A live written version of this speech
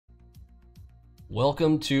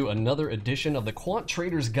Welcome to another edition of the Quant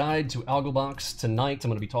Trader's Guide to AlgoBox. Tonight, I'm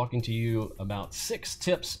going to be talking to you about 6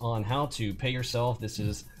 tips on how to pay yourself. This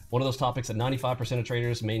is one of those topics that 95% of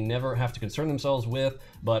traders may never have to concern themselves with,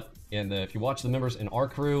 but if you watch the members in our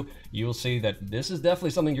crew, you will see that this is definitely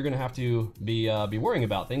something you're going to have to be worrying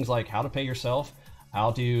about. Things like how to pay yourself, how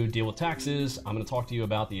to deal with taxes. I'm going to talk to you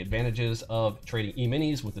about the advantages of trading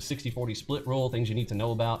E-minis with the 60-40 split rule, things you need to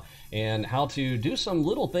know about, and how to do some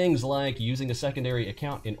little things like using a secondary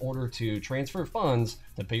account in order to transfer funds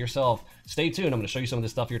to pay yourself. Stay tuned. I'm going to show you some of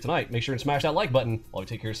this stuff here tonight. Make sure and smash that like button while we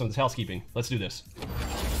take care of some of this housekeeping. Let's do this.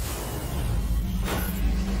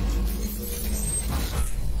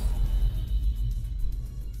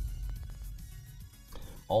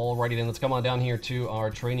 Alrighty then, let's come on down here to our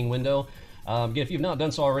training window. Again, if you've not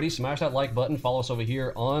done so already, smash that like button. Follow us over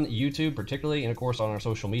here on YouTube, particularly, and of course on our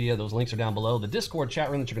social media. Those links are down below. The Discord chat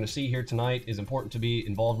room that you're going to see here tonight is important to be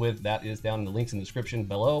involved with. That is down in the links in the description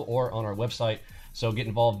below or on our website. So get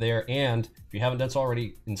involved there. And if you haven't done so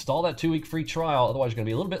already, install that 2-week free trial. Otherwise, you're going to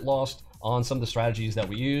be a little bit lost on some of the strategies that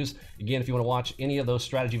we use. Again, if you want to watch any of those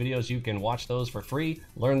strategy videos, you can watch those for free,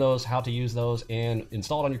 learn those, how to use those, and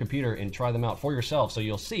install it on your computer and try them out for yourself. So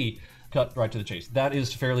you'll see, cut right to the chase. That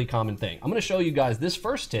is a fairly common thing. I'm going to show you guys this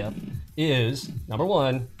first tip is, number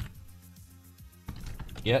one,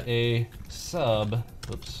 get a sub,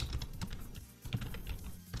 oops.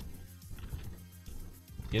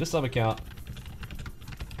 Get a sub account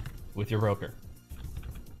with your broker.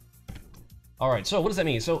 All right, so what does that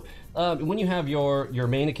mean? So when you have your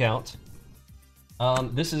main account,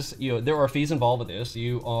 this is, there are fees involved with this.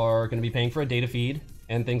 You are going to be paying for a data feed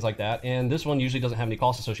and things like that. And this one usually doesn't have any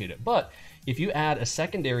costs associated. But if you add a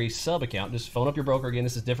secondary sub account, just phone up your broker. Again,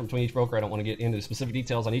 this is different between each broker. I don't want to get into the specific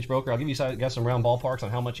details on each broker. I'll give you guys some round ballparks on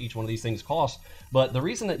how much each one of these things cost. But the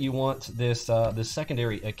reason that you want this this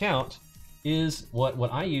secondary account is what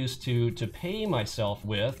I use to pay myself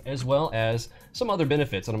with, as well as some other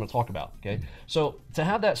benefits that I'm going to talk about. Okay, so to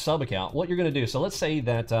have that sub account, what you're going to do, so let's say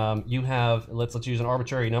that you have, let's use an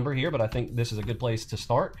arbitrary number here, but I think this is a good place to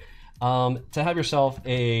start. To have yourself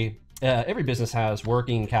every business has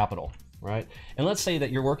working capital, right? And let's say that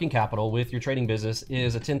your working capital with your trading business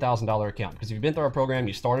is a $10,000 account. Because if you've been through our program,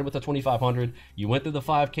 you started with the 2,500, you went through the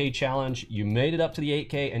 5K challenge, you made it up to the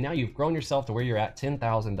 8K, and now you've grown yourself to where you're at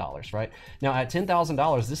 $10,000, right? Now at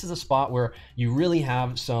 $10,000, this is a spot where you really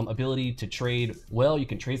have some ability to trade well. You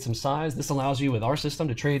can trade some size. This allows you with our system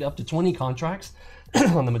to trade up to 20 contracts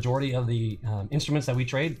on the majority of the instruments that we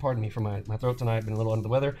trade. Pardon me for my throat tonight, I've been a little under the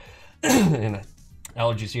weather and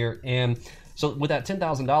allergies here. And so with that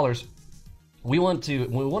 $10,000, we want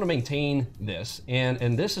to maintain this,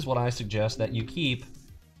 and this is what I suggest that you keep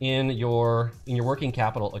in your working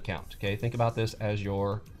capital account. Okay, think about this as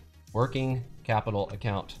your working capital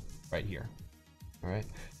account right here. All right.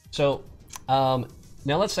 So now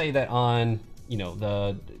let's say that on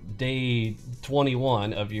the day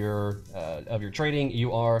 21 of your trading,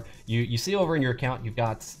 you see over in your account you've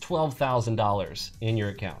got $12,000 in your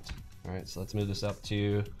account. All right, so let's move this up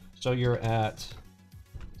to, so you're at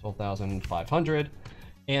 12,500,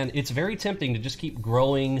 and it's very tempting to just keep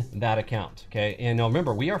growing that account. Okay, and now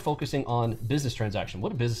remember, we are focusing on business transaction.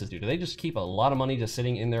 What do businesses do? Do they just keep a lot of money just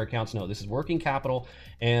sitting in their accounts? No, this is working capital,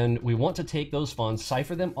 and we want to take those funds,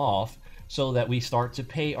 cipher them off, so that we start to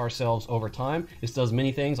pay ourselves over time. This does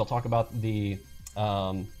many things. I'll talk about the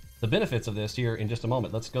benefits of this here in just a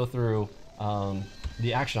moment. Let's go through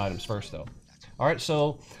the action items first, though. All right,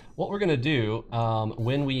 so what we're going to do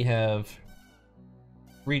when we have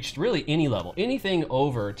reached really any level, anything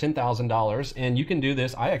over $10,000, and you can do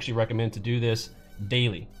this. I actually recommend to do this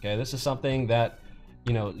daily. Okay, this is something that,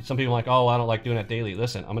 some people are like, oh, I don't like doing that daily.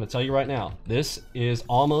 Listen, I'm going to tell you right now, this is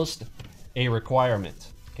almost a requirement.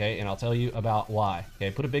 Okay, and I'll tell you about why. Okay,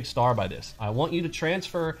 put a big star by this. I want you to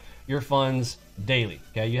transfer your funds daily.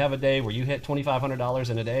 Okay, you have a day where you hit $2,500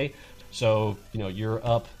 in a day, so you're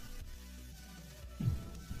up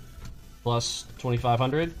plus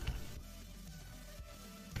 2,500.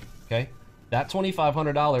 Okay, that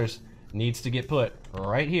 $2,500 needs to get put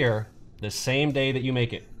right here the same day that you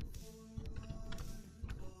make it.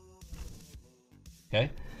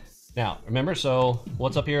 Okay, now remember, so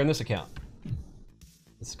what's up here in this account?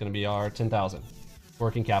 This is going to be our 10,000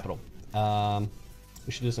 working capital.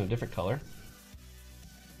 We should do this in a different color.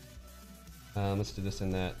 Let's do this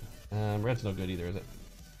in that. Red's no good either, is it?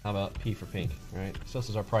 How about P for pink? All right, so this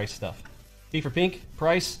is our price stuff. P for pink,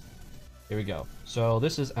 price. Here we go. So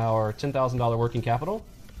this is our $10,000 working capital.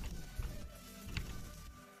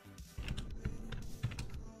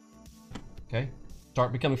 Okay,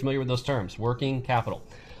 start becoming familiar with those terms. Working capital.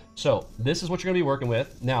 So this is what you're gonna be working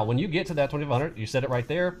with. Now, when you get to that 2,500, you set it right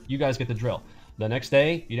there, you guys get the drill. The next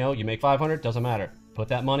day, you know, you make 500, doesn't matter. Put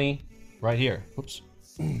that money right here. Oops.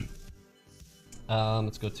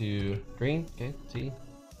 Let's go to green, okay, T.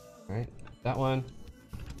 All right, that one.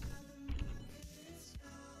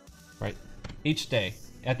 Right, each day,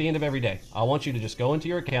 at the end of every day, I want you to just go into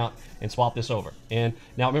your account and swap this over. And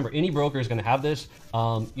now remember, any broker is gonna have this.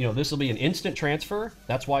 You know, this will be an instant transfer.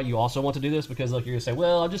 That's why you also want to do this, because look, you're gonna say,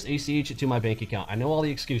 well, I'll just ACH it to my bank account. I know all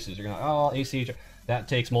the excuses. You're gonna, oh, I'll ACH it. That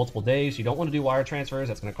takes multiple days. You don't want to do wire transfers.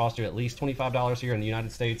 That's gonna cost you at least $25 here in the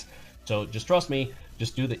United States. So just trust me,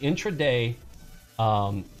 just do the intraday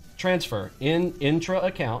transfer in intra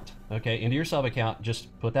account, okay, into your sub account. Just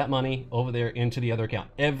put that money over there into the other account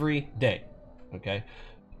every day, okay?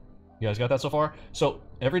 You guys got that so far? So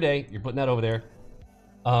every day you're putting that over there.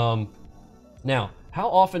 Now, how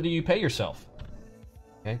often do you pay yourself?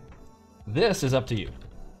 Okay, this is up to you.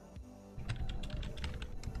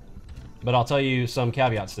 But I'll tell you some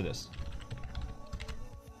caveats to this.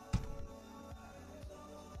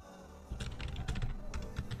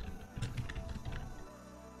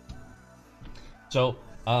 So,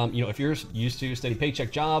 you know, if you're used to a steady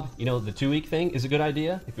paycheck job, you know, the 2-week thing is a good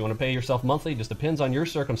idea. If you want to pay yourself monthly, it just depends on your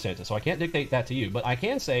circumstances. So I can't dictate that to you, but I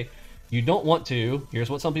can say you don't want to. Here's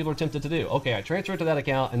what some people are tempted to do. Okay, I transfer it to that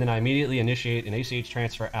account and then I immediately initiate an ACH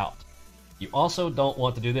transfer out. You also don't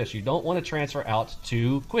want to do this. You don't want to transfer out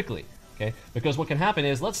too quickly, okay? Because what can happen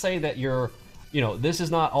is, let's say that you're, you know, this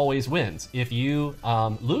is not always wins. If you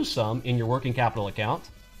lose some in your working capital account,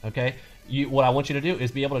 okay, what I want you to do is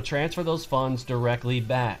be able to transfer those funds directly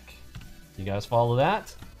back. You guys follow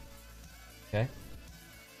that? Okay.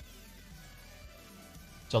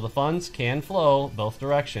 So the funds can flow both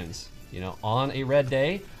directions. You know, on a red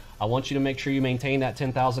day, I want you to make sure you maintain that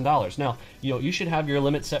 $10,000. Now, you know, you should have your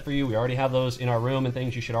limit set for you. We already have those in our room and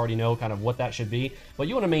things. You should already know kind of what that should be. But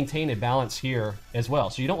you want to maintain a balance here as well.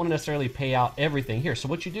 So you don't want to necessarily pay out everything here. So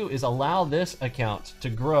what you do is allow this account to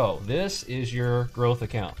grow. This is your growth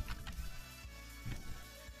account.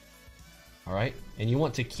 All right, and you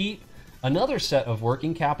want to keep another set of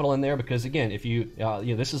working capital in there, because again, if you, you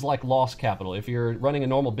know, this is like lost capital. If you're running a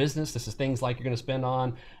normal business, this is things like you're going to spend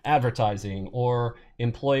on advertising or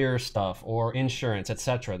employer stuff or insurance,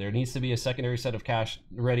 etc. There needs to be a secondary set of cash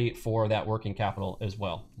ready for that working capital as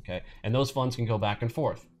well. Okay, and those funds can go back and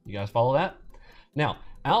forth. You guys follow that? Now,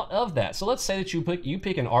 out of that, so let's say that you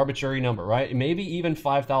pick an arbitrary number, right? Maybe even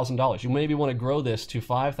 $5,000. You maybe want to grow this to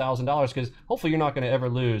 $5,000, because hopefully you're not going to ever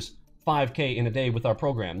lose 5K in a day with our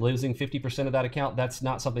program. Losing 50% of that account, that's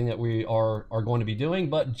not something that we are going to be doing.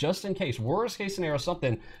 But just in case, worst case scenario,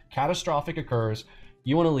 something catastrophic occurs,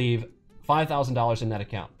 you want to leave $5,000 in that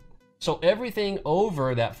account. So everything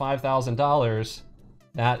over that $5,000,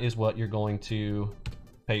 that is what you're going to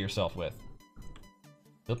pay yourself with.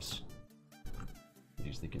 Oops.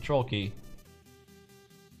 Use the control key.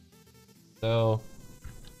 So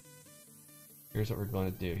here's what we're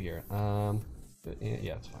going to do here.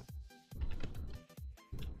 Yeah, it's fine.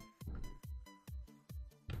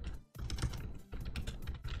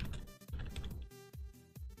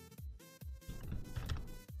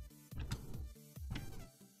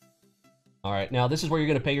 All right, now this is where you're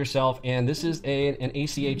going to pay yourself, and this is an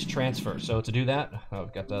ACH transfer. So to do that, oh,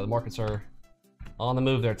 we've got the markets are on the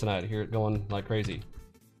move there tonight. I hear it going like crazy.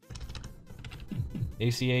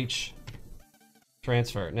 ACH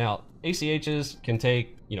transfer. Now, ACHs can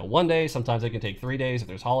take, you know, 1 day. Sometimes they can take 3 days. If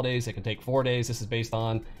there's holidays, it can take 4 days. This is based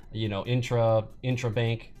on, you know,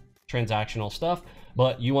 intra-bank transactional stuff.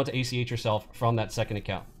 But you want to ACH yourself from that second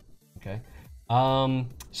account. Okay.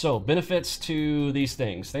 So benefits to these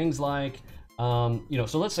things like, you know,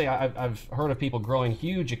 so let's say I've heard of people growing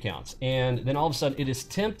huge accounts, and then all of a sudden it is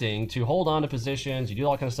tempting to hold on to positions. You do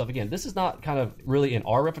all that kind of stuff. Again, this is not kind of really in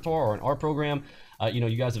our repertoire or in our program. You know,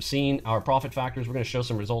 you guys have seen our profit factors. We're going to show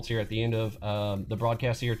some results here at the end of the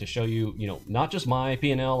broadcast here to show you, you know, not just my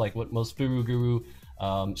P&L, like what most guru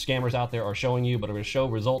scammers out there are showing you, but I'm going to show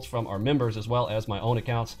results from our members as well as my own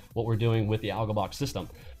accounts, what we're doing with the AlgoBox system.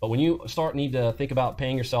 But when you need to think about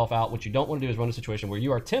paying yourself out, what you don't want to do is run a situation where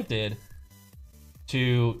you are tempted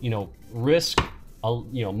to, you know, risk,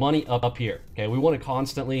 you know, money up here. Okay, we want to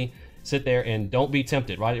constantly sit there and don't be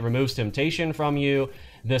tempted, right? It removes temptation from you.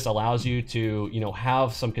 This allows you to, you know,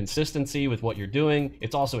 have some consistency with what you're doing.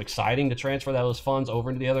 It's also exciting to transfer those funds over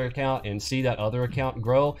into the other account and see that other account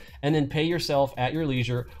grow, and then pay yourself at your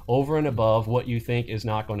leisure over and above what you think is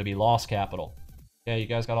not going to be lost capital. Okay, you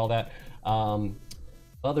guys got all that?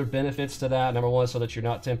 Other benefits to that, number one, so that you're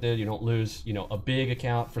not tempted, you don't lose, you know, a big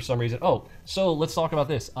account for some reason. Oh, so let's talk about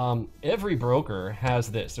this. Every broker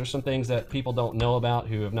has this. There's some things that people don't know about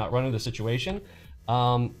who have not run into the situation.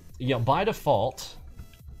 You know, by default,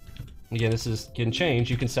 again, this can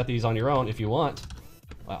change. You can set these on your own if you want.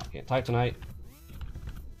 Wow, can't type tonight.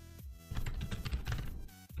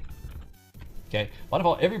 Okay, by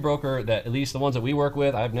default, every broker that, at least the ones that we work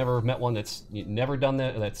with, I've never met one that's never done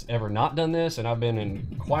that, that's ever not done this, and I've been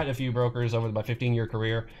in quite a few brokers over my 15-year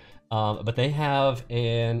career, but they have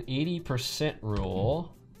an 80%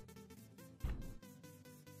 rule.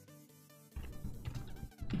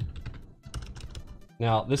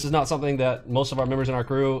 Now, this is not something that most of our members in our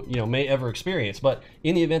crew, you know, may ever experience, but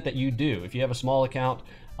in the event that you do, if you have a small account,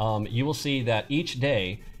 you will see that each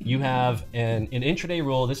day you have an intraday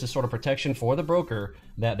rule. This is sort of protection for the broker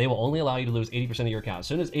that they will only allow you to lose 80% of your account. As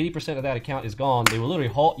soon as 80% of that account is gone, they will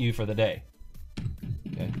literally halt you for the day.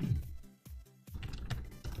 Okay.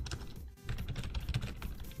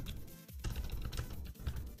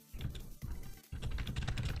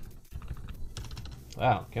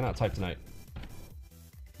 Wow, cannot type tonight.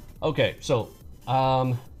 Okay, so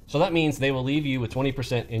so that means they will leave you with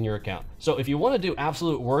 20% in your account. So if you want to do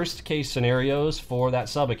absolute worst case scenarios for that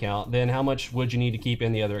sub account, then how much would you need to keep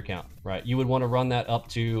in the other account, right? You would want to run that up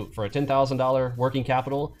to, for a $10,000 working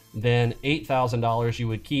capital, then $8,000 you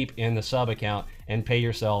would keep in the sub account and pay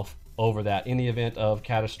yourself over that in the event of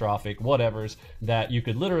catastrophic whatevers, that you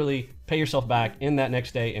could literally pay yourself back in that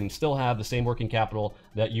next day and still have the same working capital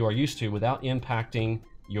that you are used to without impacting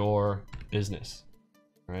your business,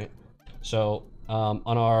 right? So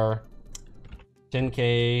on our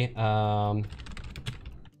 10K,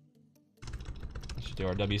 let's do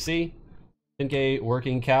our WC, 10K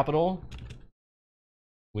working capital,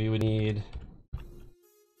 we would need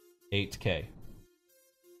 8K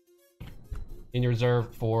in your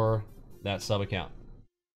reserve for that sub account.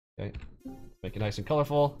 Okay, make it nice and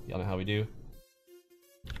colorful. Y'all know how we do.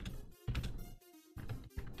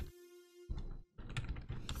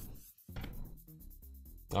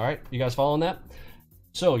 All right, you guys following that?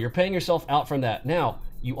 So you're paying yourself out from that. Now,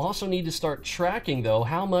 you also need to start tracking, though,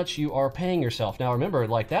 how much you are paying yourself. Now, remember,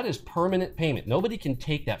 like, that is permanent payment. Nobody can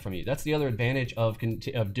take that from you. That's the other advantage of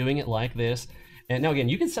doing it like this. And now, again,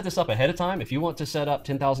 you can set this up ahead of time. If you want to set up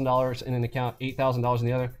 $10,000 in an account, $8,000 in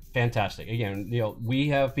the other, fantastic. Again, you know, we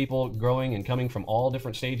have people growing and coming from all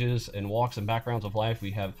different stages and walks and backgrounds of life.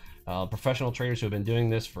 We have professional traders who have been doing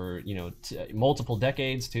this for, you know, multiple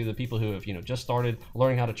decades, to the people who have, you know, just started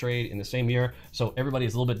learning how to trade in the same year. So everybody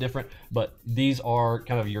is a little bit different, but these are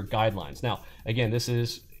kind of your guidelines. Now, again, this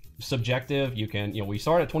is subjective. You can, you know, we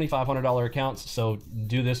start at $2,500 accounts, so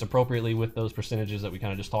do this appropriately with those percentages that we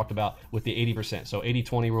kind of just talked about with the 80%. So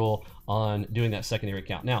 80-20 rule on doing that secondary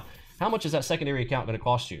account. Now, how much is that secondary account going to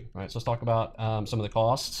cost you? All right, so let's talk about some of the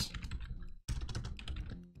costs.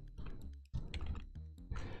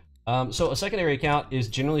 So a secondary account is,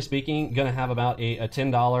 generally speaking, going to have about a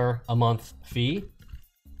 $10 a month fee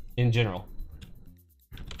in general,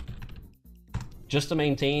 just to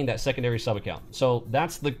maintain that secondary sub account. So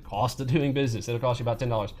that's the cost of doing business. It'll cost you about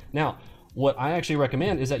 $10. Now, what I actually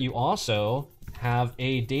recommend is that you also have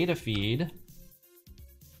a data feed.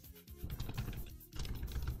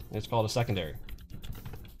 It's called a secondary.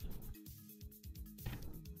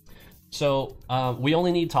 So we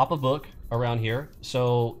only need top of book around here,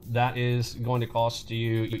 so that is going to cost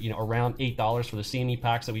you, you know, around $8 for the CME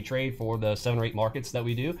packs that we trade for the 7 or 8 markets that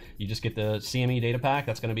we do. You just get the CME data pack.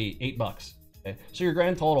 That's going to be $8. Okay? So your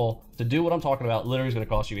grand total to do what I'm talking about literally is going to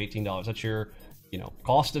cost you $18. That's your, you know,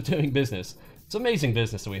 cost of doing business. It's amazing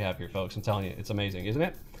business that we have here, folks. I'm telling you, it's amazing, isn't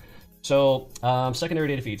it? So secondary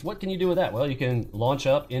data feeds. What can you do with that? Well, you can launch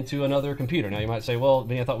up into another computer. Now you might say, well,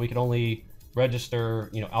 Vinny, I thought we could only register,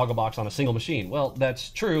 you know, AlgoBox on a single machine. Well, that's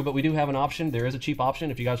true, but we do have an option. There is a cheap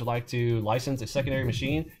option. If you guys would like to license a secondary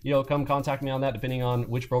machine, you know, come contact me on that, depending on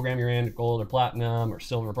which program you're in, gold or platinum or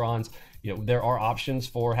silver or bronze. You know, there are options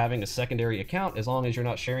for having a secondary account, as long as you're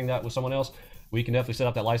not sharing that with someone else. We can definitely set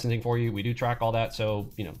up that licensing for you. We do track all that, so,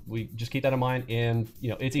 you know, we just keep that in mind, and, you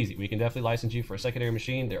know, it's easy. We can definitely license you for a secondary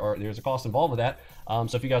machine. There's a cost involved with that.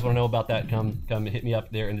 So if you guys want to know about that, come hit me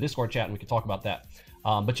up there in the Discord chat, and we can talk about that.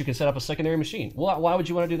 But you can set up a secondary machine. Well, why would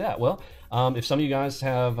you want to do that? Well, if some of you guys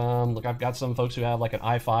have, look, I've got some folks who have like an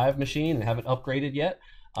i5 machine and haven't upgraded yet.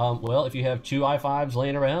 Well, if you have two i5s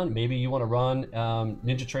laying around, maybe you want to run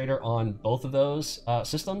NinjaTrader on both of those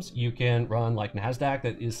systems. You can run like NASDAQ,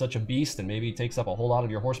 that is such a beast and maybe takes up a whole lot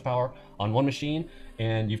of your horsepower on one machine,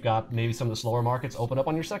 and you've got maybe some of the slower markets open up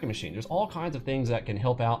on your second machine. There's all kinds of things that can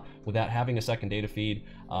help out without having a second data feed.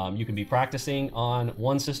 You can be practicing on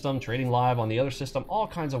one system, trading live on the other system, all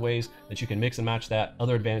kinds of ways that you can mix and match that,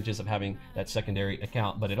 other advantages of having that secondary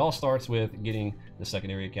account. But it all starts with getting the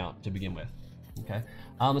secondary account to begin with. Okay,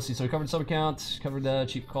 let's see. So we covered sub accounts, covered the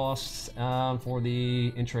cheap costs for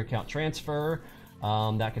the intra-account transfer.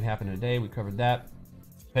 That can happen in a day. We covered that.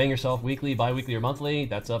 Paying yourself weekly, bi-weekly, or monthly,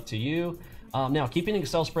 that's up to you. Now, keeping an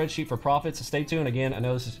Excel spreadsheet for profits. Stay tuned. Again, I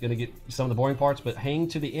know this is going to get some of the boring parts, but hang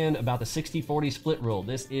to the end about the 60-40 split rule.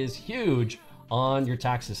 This is huge on your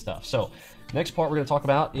taxes stuff. So next part we're going to talk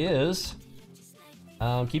about is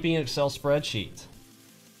keeping an Excel spreadsheet.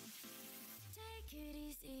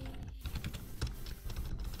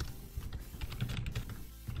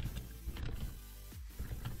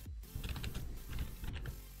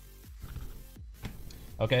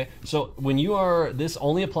 Okay, so when you are, this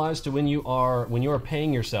only applies to when you are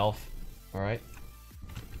paying yourself, all right?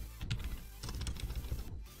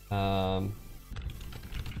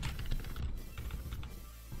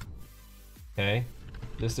 Okay,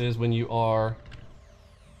 this is when you are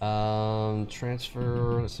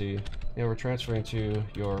transfer, let's see, yeah, we're transferring to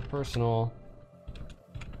your personal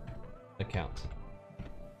account.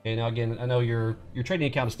 Okay, now again, I know your trading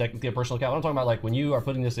account is technically a personal account. I'm talking about like when you are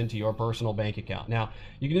putting this into your personal bank account. Now,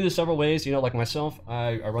 you can do this several ways. You know, like myself,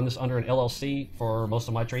 I run this under an LLC for most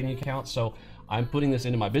of my trading accounts. So I'm putting this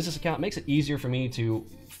into my business account. It makes it easier for me to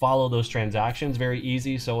follow those transactions, very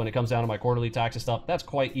easy. So when it comes down to my quarterly taxes stuff, that's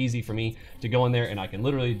quite easy for me to go in there and I can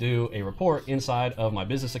literally do a report inside of my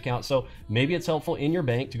business account. So maybe it's helpful in your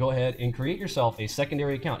bank to go ahead and create yourself a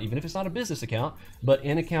secondary account, even if it's not a business account, but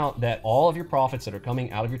an account that all of your profits that are coming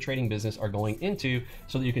out of your trading business are going into,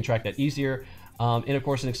 so that you can track that easier. And of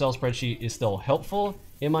course, an Excel spreadsheet is still helpful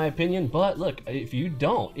in my opinion, but look, if you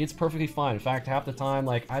don't, it's perfectly fine. In fact, half the time,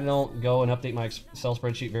 like, I don't go and update my Excel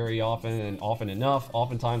spreadsheet very often and often enough.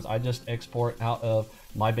 Oftentimes I just export out of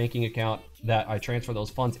my banking account that I transfer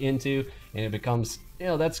those funds into, and it becomes, you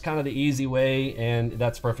know, that's kind of the easy way, and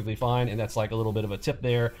that's perfectly fine. And that's like a little bit of a tip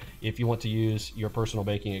there if you want to use your personal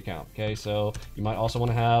banking account. Okay, so you might also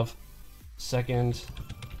want to have second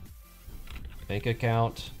bank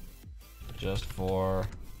account just for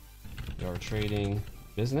your trading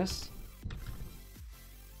business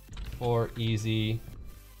for easy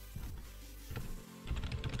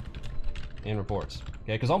and reports.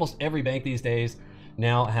 Okay, because almost every bank these days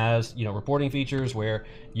now has, you know, reporting features where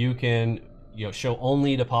you can, you know, show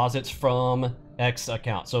only deposits from X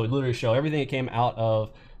account. So it literally show everything that came out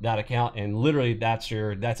of that account, and literally that's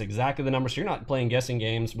exactly the number. So you're not playing guessing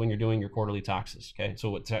games when you're doing your quarterly taxes. Okay,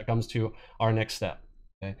 so that comes to our next step.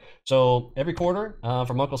 Okay, so every quarter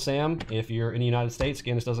from Uncle Sam, if you're in the United States,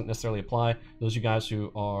 again, this doesn't necessarily apply those of you guys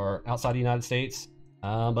who are outside the United States,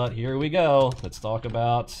 but here we go. Let's talk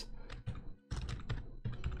about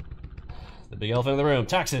the big elephant in the room,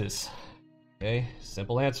 taxes. Okay,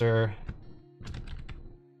 simple answer.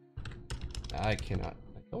 I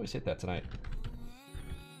always hit that tonight.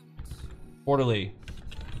 Quarterly,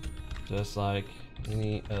 just like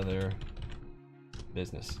any other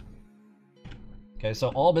business. Okay, so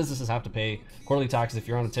all businesses have to pay quarterly taxes if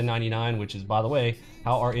you're on a 1099, which is, by the way,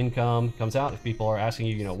 how our income comes out. If people are asking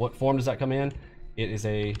you, you know, what form does that come in? It is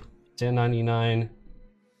a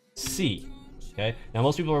 1099-C. Okay, now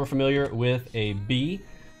most people are familiar with a B.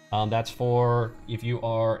 That's for if you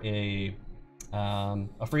are a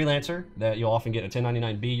freelancer, that you'll often get a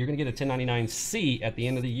 1099-B. You're going to get a 1099-C at the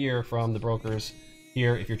end of the year from the brokers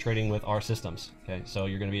here if you're trading with our systems. Okay, so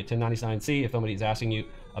you're going to be a 1099-C if somebody's asking you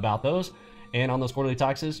about those. And on those quarterly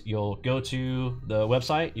taxes, you'll go to the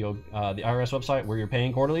website, the IRS website where you're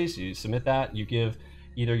paying quarterlies. You submit that. You give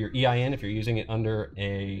either your EIN if you're using it under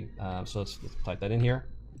a. So let's type that in here.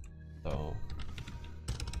 So.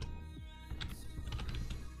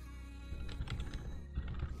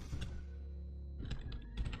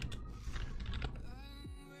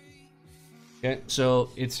 Okay,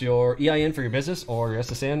 so it's your EIN for your business or your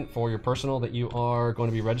SSN for your personal that you are going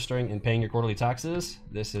to be registering and paying your quarterly taxes.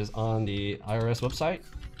 This is on the IRS website.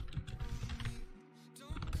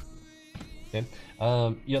 Okay,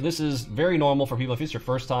 you know, this is very normal for people if it's your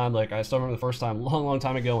first time. Like I still remember the first time, long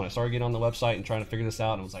time ago, when I started getting on the website and trying to figure this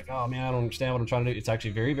out, and I was like, oh man, I don't understand what I'm trying to do. It's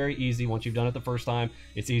actually very, very easy once you've done it the first time.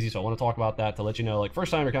 It's easy, so I want to talk about that to let you know. Like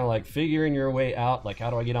first time, you're kind of like figuring your way out, like how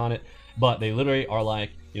do I get on it? But they literally are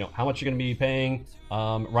like, you know, how much you're going to be paying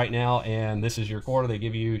right now, and this is your quarter. They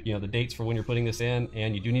give you, you know, the dates for when you're putting this in,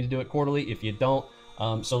 and you do need to do it quarterly. If you don't,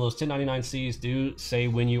 so those 1099-Cs do say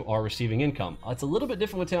when you are receiving income. It's a little bit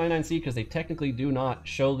different with 1099-C because they technically do not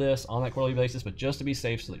show this on that quarterly basis, but just to be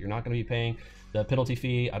safe so that you're not going to be paying the penalty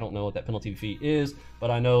fee. I don't know what that penalty fee is, but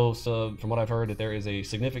I know, so from what I've heard, that there is a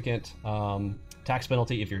significant tax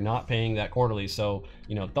penalty if you're not paying that quarterly. So,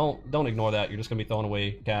 you know, don't ignore that. You're just going to be throwing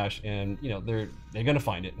away cash, and you know they're going to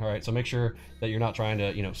find it. All right, so make sure that you're not trying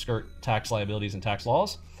to, you know, skirt tax liabilities and tax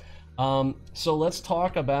laws. So let's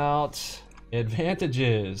talk about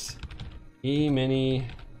advantages. Emini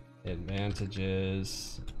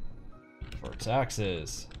advantages for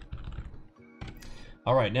taxes.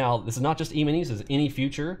 All right, now this is not just E-minis, this is any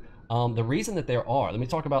future. The reason that there are, let me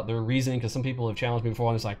talk about their reasoning, because some people have challenged me before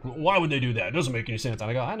and it's like, why would they do that? It doesn't make any sense. And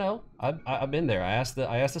I go, I know, I've been there. I asked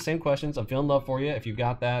the same questions. I'm feeling love for you. If you've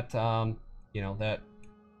got that, you know, that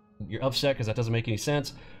you're upset because that doesn't make any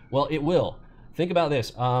sense. Well, it will. Think about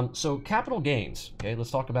this. So capital gains, okay, let's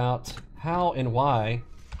talk about how and why.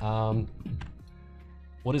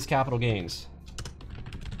 What is capital gains?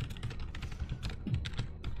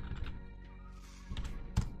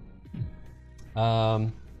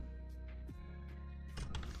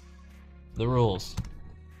 The rules.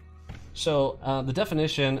 So the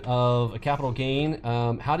definition of a capital gain,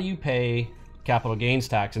 how do you pay capital gains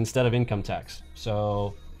tax instead of income tax?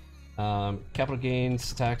 So capital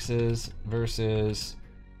gains taxes versus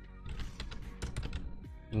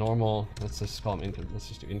normal, let's just call them income, let's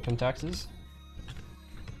just do income taxes.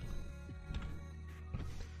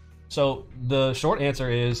 So the short answer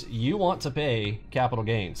is you want to pay capital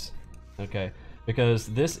gains, okay? Because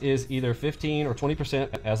this is either 15 or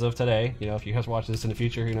 20% as of today. You know, if you guys watch this in the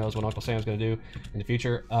future, who knows what Uncle Sam's going to do in the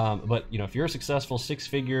future. But you know, if you're a successful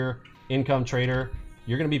six-figure income trader,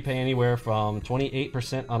 you're going to be paying anywhere from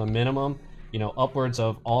 28% on a minimum, you know, upwards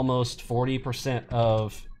of almost 40%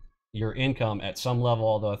 of your income at some level.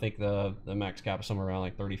 Although I think the max cap is somewhere around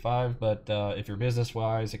like 35. But if you're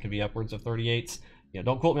business-wise, it could be upwards of 38. You know,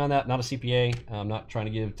 don't quote me on that. Not a CPA. I'm not trying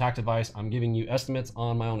to give tax advice. I'm giving you estimates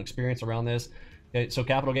on my own experience around this. Okay, so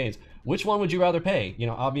capital gains. Which one would you rather pay? You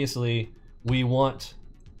know, obviously we want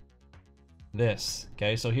this.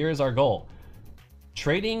 Okay, so here's our goal.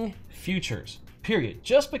 Trading futures, period.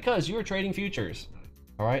 Just because you're trading futures,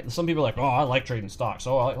 all right? Some people are like, oh, I like trading stocks.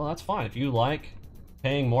 Oh, well, that's fine. If you like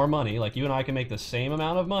paying more money, like you and I can make the same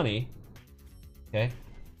amount of money, okay?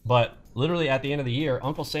 But literally at the end of the year,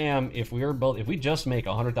 Uncle Sam, if we just make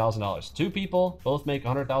 $100,000, two people both make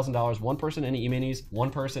 $100,000, one person in E-minis,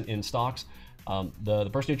 one person in stocks. The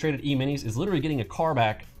person who traded E-minis is literally getting a car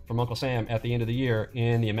back from Uncle Sam at the end of the year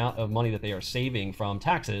in the amount of money that they are saving from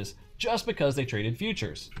taxes just because they traded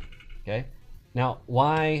futures. Okay, now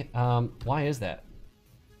why is that?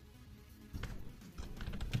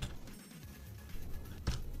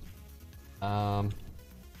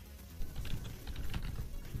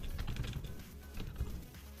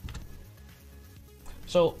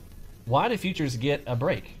 So why do futures get a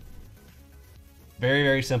break? Very,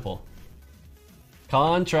 very simple.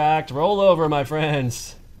 Contract rollover, my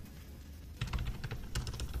friends.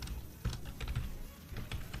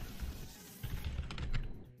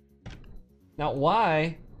 Now,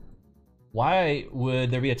 why would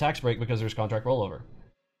there be a tax break because there's contract rollover?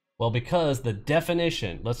 Well, because the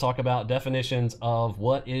definition, let's talk about definitions of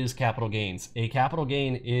what is capital gains. A capital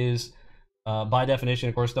gain is, by definition,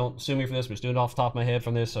 of course, don't sue me for this, but just doing it off the top of my head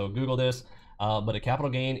from this, so Google this. But a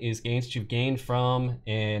capital gain is gains that you've gained from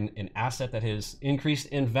an asset that has increased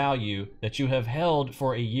in value that you have held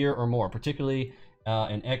for a year or more, particularly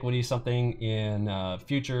in equity, something in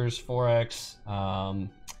futures, Forex,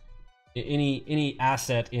 any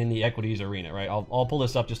asset in the equities arena, right? I'll pull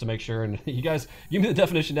this up just to make sure, and you guys give me the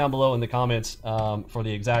definition down below in the comments for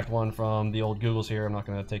the exact one from the old Googles here. I'm not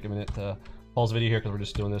going to take a minute to pause the video here because we're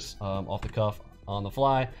just doing this off the cuff on the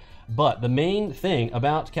fly. But the main thing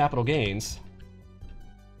about capital gains,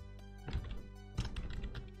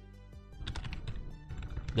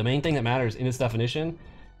 the main thing that matters in its definition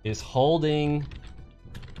is holding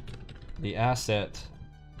the asset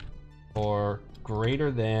for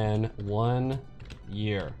greater than 1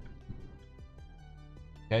 year.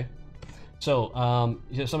 Okay, so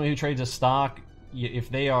somebody who trades a stock, if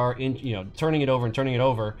they are turning it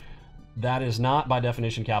over, that is not by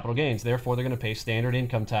definition capital gains. Therefore, they're going to pay standard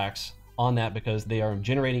income tax on that because they are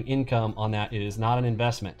generating income on that. It is not an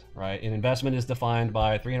investment, right? An investment is defined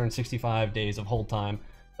by 365 days of hold time.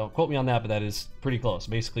 Don't quote me on that, but that is pretty close.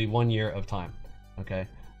 Basically 1 year of time, okay?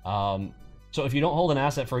 So if you don't hold an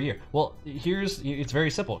asset for a year, well, it's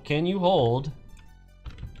very simple. Can you hold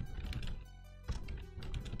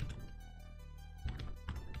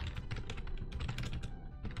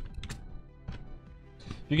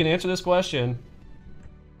if you can answer this question,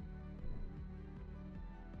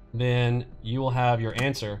 then you will have your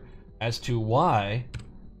answer as to why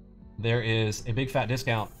there is a big fat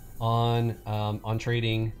discount on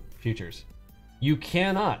trading futures. You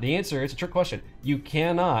cannot, the answer is a trick question. You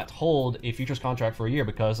cannot hold a futures contract for a year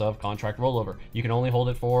because of contract rollover. You can only hold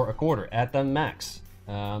it for a quarter at the max.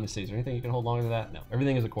 Let's see, is there anything you can hold longer than that? No,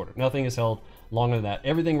 everything is a quarter. Nothing is held longer than that.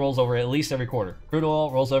 Everything rolls over at least every quarter. Crude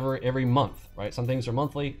oil rolls over every month, right? Some things are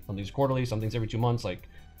monthly, some things are quarterly, some things every 2 months, like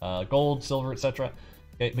gold, silver, etc.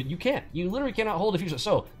 Okay, but you can't. You literally cannot hold a future.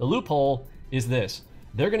 So the loophole is this.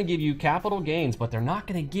 They're going to give you capital gains, but they're not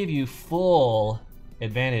going to give you full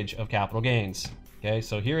advantage of capital gains. Okay,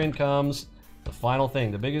 so herein comes the final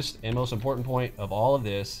thing. The biggest and most important point of all of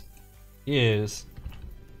this is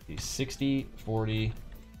the 60-40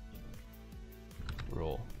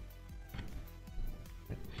 rule.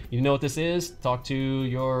 You know what this is? Talk to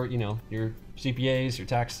your, your CPAs, your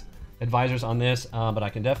tax advisors on this, but I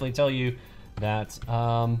can definitely tell you that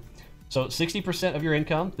so 60% of your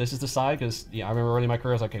income, this is the side, because I remember early in my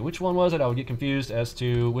career, I was like, okay, which one was it? I would get confused as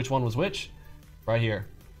to which one was which. Right here,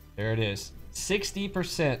 there it is.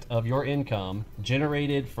 60% of your income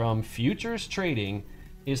generated from futures trading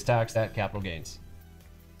is taxed at capital gains.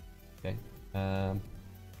 Okay.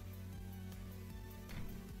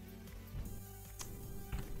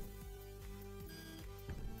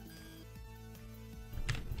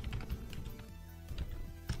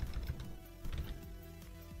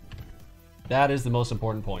 That is the most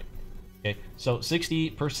important point. Okay, so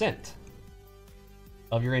 60%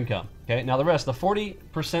 of your income. Okay, now the rest, the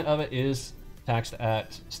 40% of it is taxed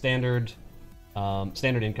at standard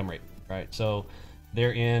income rate, right? So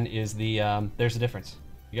therein is there's the difference.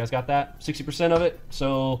 You guys got that? 60% of it.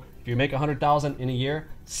 So if you make $100,000 in a year,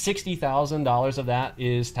 $60,000 of that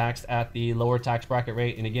is taxed at the lower tax bracket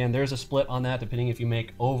rate. And again, there's a split on that depending if you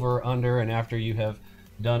make over, under, and after you have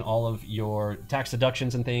done all of your tax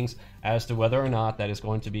deductions and things as to whether or not that is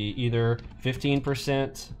going to be either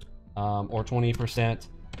 15% or 20%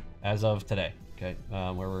 as of today, okay,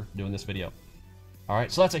 where we're doing this video. All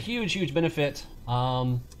right, so that's a huge benefit,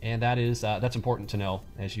 and that is that's important to know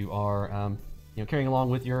as you are carrying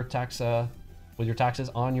along with your taxes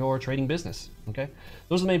on your trading business. Okay,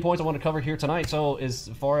 those are the main points I want to cover here tonight. So as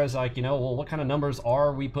far as well, what kind of numbers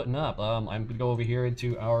are we putting up? I'm going to go over here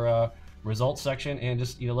into our results section and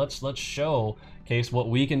just let's showcase what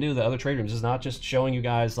we can do. The other trade rooms is not just showing you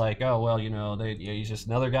guys like, oh well, he's just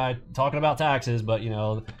another guy talking about taxes, but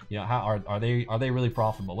how are they really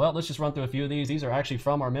profitable? Well, let's just run through a few of these. These are actually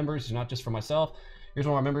from our members, not just for myself. Here's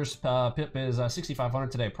one of our members. PIP is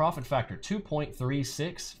 6,500 today. Profit factor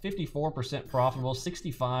 2.36, 54% profitable,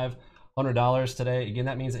 $6,500 today. Again,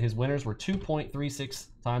 that means that his winners were 2.36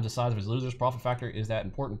 times the size of his losers. Profit factor is that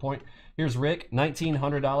important point. Here's Rick,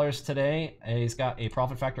 $1,900 today. He's got a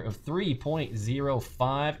profit factor of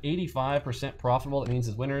 3.05, 85% profitable. That means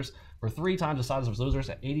his winners were 3 times the size of his losers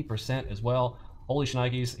at 80% as well. Holy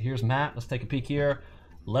shnikes. Here's Matt. Let's take a peek here.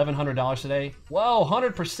 $1,100 today. Whoa,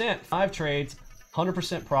 100%, 5 trades,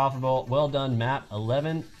 100% profitable. Well done, Matt.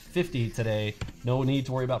 $1,150 today. No need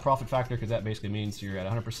to worry about profit factor because that basically means you're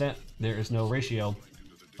at 100%. There is no ratio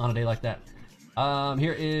on a day like that.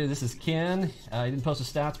 This is Ken. He didn't post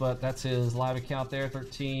his stats, but that's his live account there.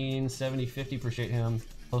 1370.50. Appreciate him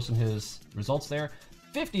posting his results there.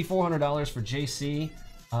 $5,400 for JC.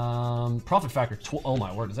 Profit factor. Oh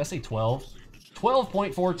my word, does that say 12?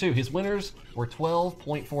 12.42. His winners were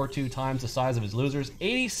 12.42 times the size of his losers.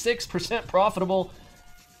 86% profitable.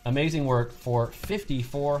 Amazing work for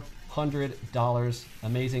 $5,400.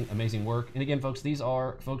 Amazing work. And again, folks, these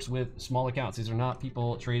are folks with small accounts. These are not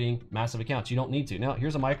people trading massive accounts. You don't need to. Now,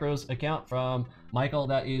 here's a micros account from Michael.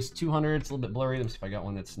 That is 200. It's a little bit blurry. Let me see if I got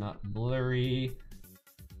one that's not blurry.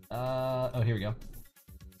 Oh, here we go.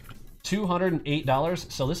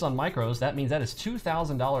 $208. So this is on micros. That means that is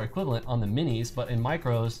 $2,000 equivalent on the minis, but in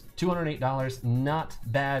micros, $208. Not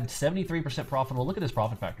bad. 73% profitable. Look at this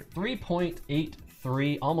profit factor.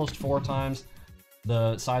 3.83, almost 4 times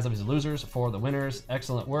the size of his losers for the winners.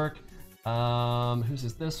 Excellent work. Whose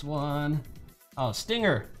is this one? Oh,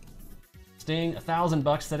 Stinger. Sting,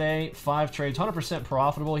 $1,000 today. 5 trades, 100%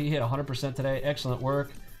 profitable. He hit 100% today. Excellent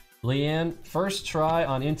work. Leanne, first try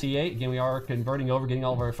on NT8. Again, we are converting over, getting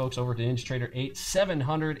all of our folks over to NinjaTrader 8.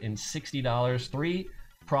 $760. 3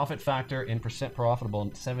 profit factor and percent profitable,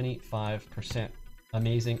 75%.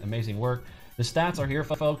 Amazing, amazing work. The stats are here,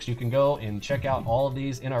 folks. You can go and check out all of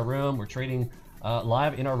these in our room. We're trading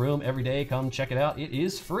live in our room every day. Come check it out. It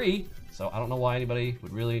is free, so I don't know why anybody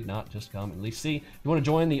would really not just come and at least see. If you want to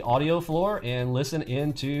join the audio floor and listen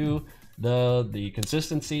into the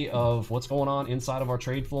consistency of what's going on inside of our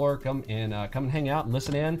trade floor, come and hang out and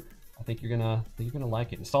listen in. I think you're gonna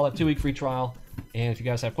like it. Install that 2-week free trial, and if you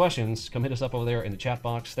guys have questions, come hit us up over there in the chat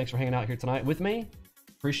box. Thanks for hanging out here tonight with me.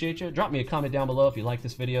 Appreciate you. Drop me a comment down below if you like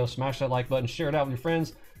this video. Smash that like button. Share it out with your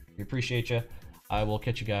friends. We appreciate you. I will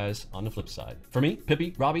catch you guys on the flip side. For me,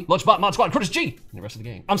 Pippi, Robbie, Lunchbot, Mod Squad, Curtis G, and the rest of the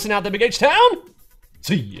gang, I'm sending out that big H-Town.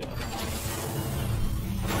 See ya.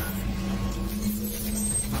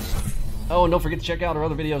 Oh, and don't forget to check out our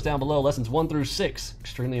other videos down below. Lessons 1 through 6,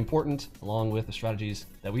 extremely important, along with the strategies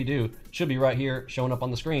that we do. Should be right here, showing up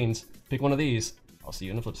on the screens. Pick one of these. I'll see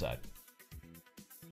you on the flip side.